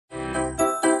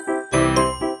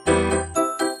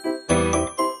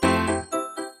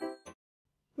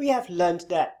We have learned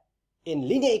that in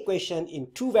linear equation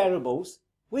in two variables,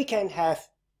 we can have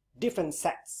different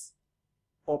sets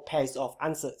or pairs of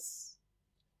answers.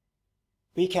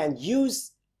 We can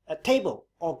use a table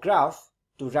or graph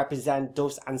to represent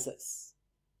those answers.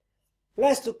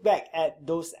 Let's look back at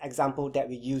those examples that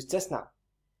we used just now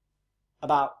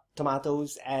about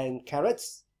tomatoes and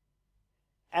carrots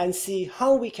and see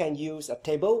how we can use a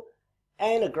table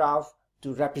and a graph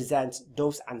to represent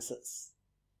those answers.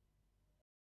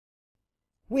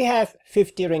 We have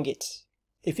 50 ringgit.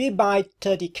 If we buy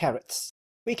 30 carrots,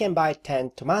 we can buy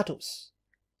 10 tomatoes.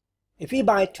 If we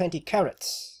buy 20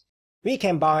 carrots, we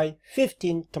can buy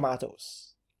 15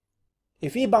 tomatoes.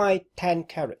 If we buy 10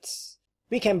 carrots,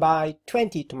 we can buy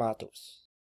 20 tomatoes.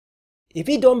 If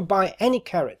we don't buy any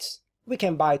carrots, we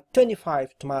can buy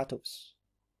 25 tomatoes.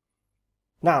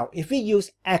 Now, if we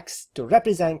use X to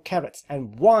represent carrots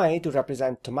and Y to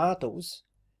represent tomatoes,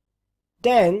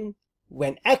 then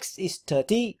when X is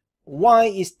 30, Y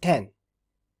is 10.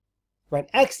 When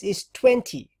X is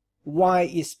 20, Y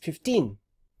is 15.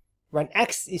 When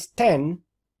X is 10,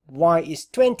 Y is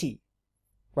 20.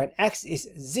 When X is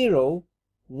 0,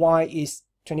 Y is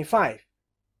 25.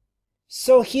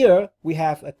 So here we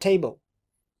have a table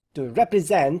to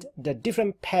represent the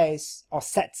different pairs or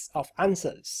sets of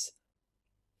answers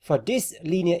for this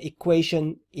linear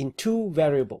equation in two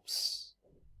variables.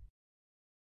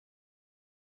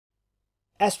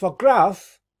 As for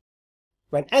graph,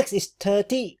 when X is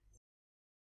 30,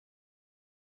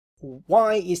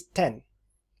 Y is 10.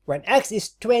 When X is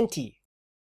 20,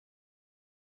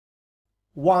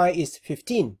 Y is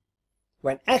 15.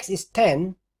 When X is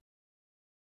 10,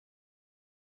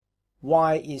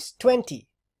 Y is 20.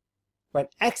 When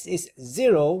X is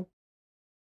 0,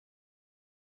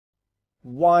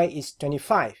 Y is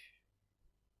 25.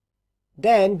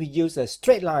 Then we use a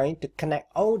straight line to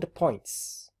connect all the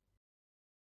points.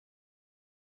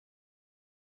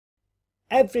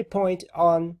 Every point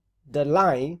on the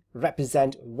line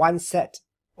represents one set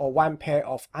or one pair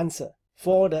of answer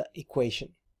for the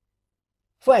equation.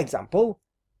 For example,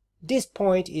 this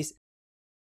point is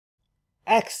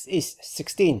X is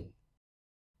 16,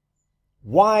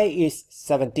 Y is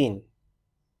 17.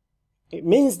 It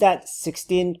means that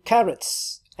 16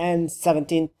 carrots and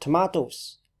 17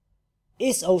 tomatoes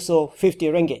is also 50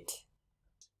 ringgit.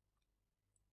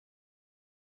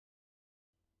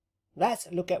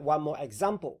 Let's look at one more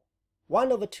example.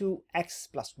 1/2 x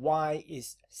plus y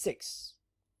is 6.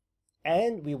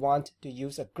 And we want to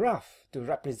use a graph to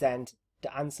represent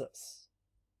the answers.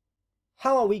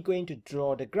 How are we going to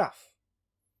draw the graph?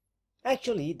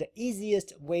 Actually, the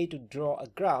easiest way to draw a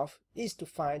graph is to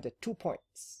find the 2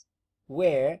 points,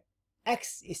 where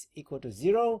x is equal to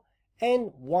 0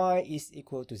 and y is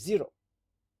equal to 0.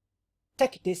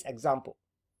 Take this example.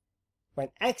 When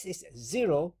x is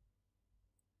 0,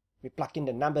 we plug in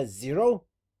the number 0.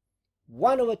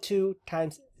 1/2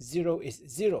 times 0 is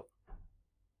 0.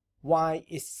 Y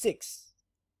is 6.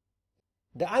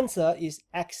 The answer is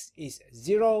x is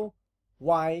 0,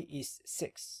 y is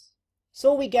 6.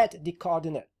 So we get the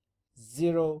coordinate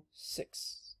 0,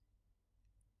 6.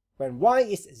 When y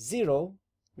is 0,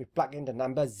 we plug in the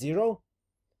number 0.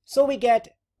 So we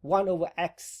get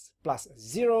 1/x plus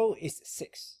 0 is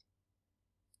 6.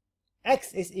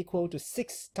 X is equal to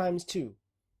 6 times 2,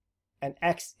 and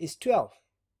x is 12.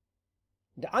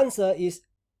 The answer is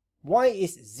y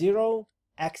is 0,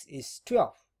 x is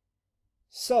 12.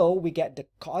 So we get the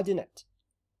coordinate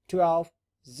 12,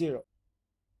 0.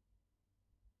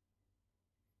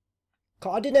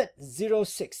 Coordinate 0,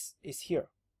 6 is here,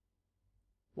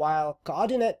 while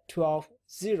coordinate 12,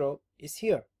 0 is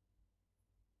here.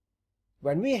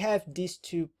 When we have these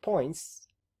 2 points,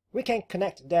 we can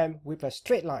connect them with a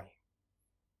straight line.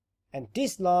 And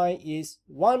this line is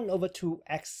 1/2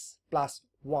 x plus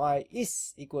y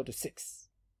is equal to 6.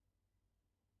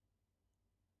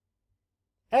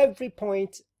 Every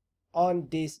point on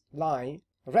this line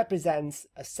represents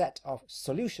a set of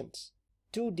solutions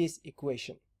to this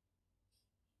equation.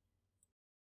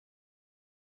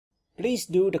 Please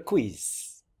do the quiz.